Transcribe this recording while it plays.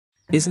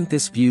Isn't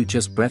this view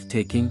just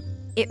breathtaking?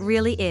 It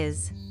really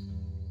is.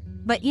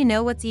 But you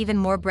know what's even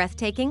more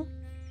breathtaking?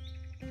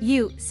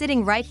 You,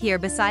 sitting right here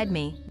beside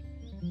me.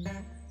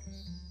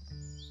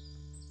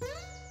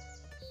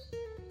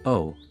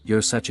 Oh,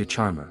 you're such a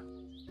charmer.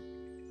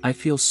 I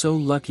feel so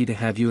lucky to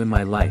have you in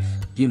my life,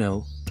 you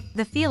know.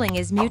 The feeling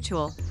is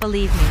mutual,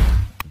 believe me.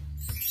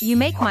 You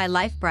make my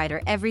life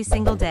brighter every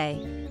single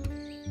day.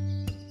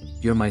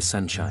 You're my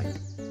sunshine.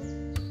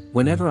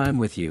 Whenever I'm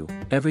with you,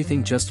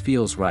 everything just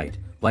feels right,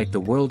 like the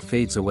world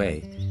fades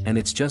away, and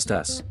it's just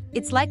us.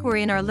 It's like we're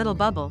in our little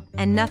bubble,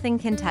 and nothing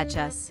can touch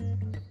us.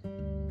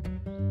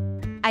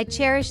 I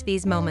cherish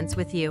these moments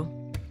with you.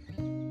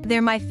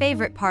 They're my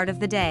favorite part of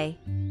the day.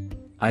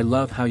 I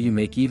love how you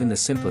make even the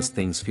simplest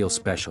things feel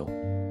special.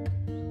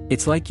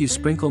 It's like you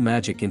sprinkle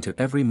magic into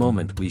every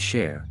moment we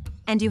share.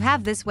 And you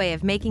have this way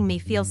of making me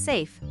feel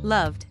safe,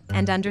 loved,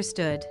 and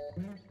understood.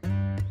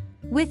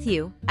 With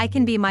you, I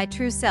can be my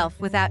true self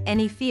without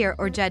any fear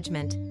or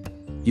judgment.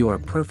 You are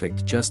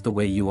perfect just the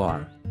way you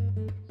are.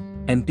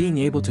 And being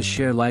able to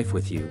share life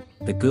with you,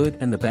 the good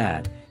and the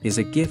bad, is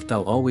a gift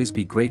I'll always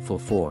be grateful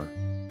for.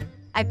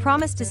 I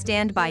promise to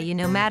stand by you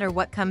no matter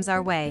what comes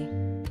our way.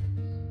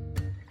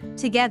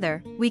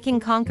 Together, we can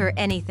conquer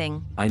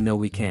anything. I know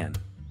we can.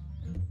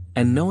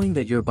 And knowing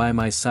that you're by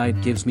my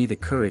side gives me the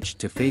courage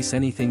to face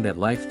anything that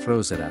life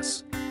throws at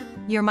us.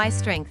 You're my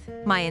strength,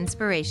 my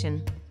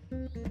inspiration.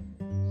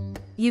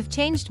 You've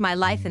changed my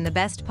life in the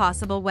best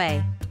possible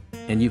way.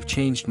 And you've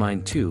changed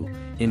mine too,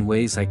 in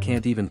ways I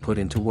can't even put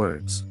into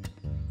words.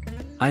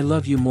 I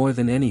love you more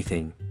than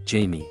anything,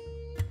 Jamie.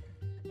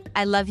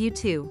 I love you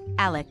too,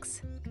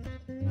 Alex.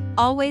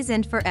 Always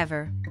and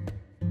forever.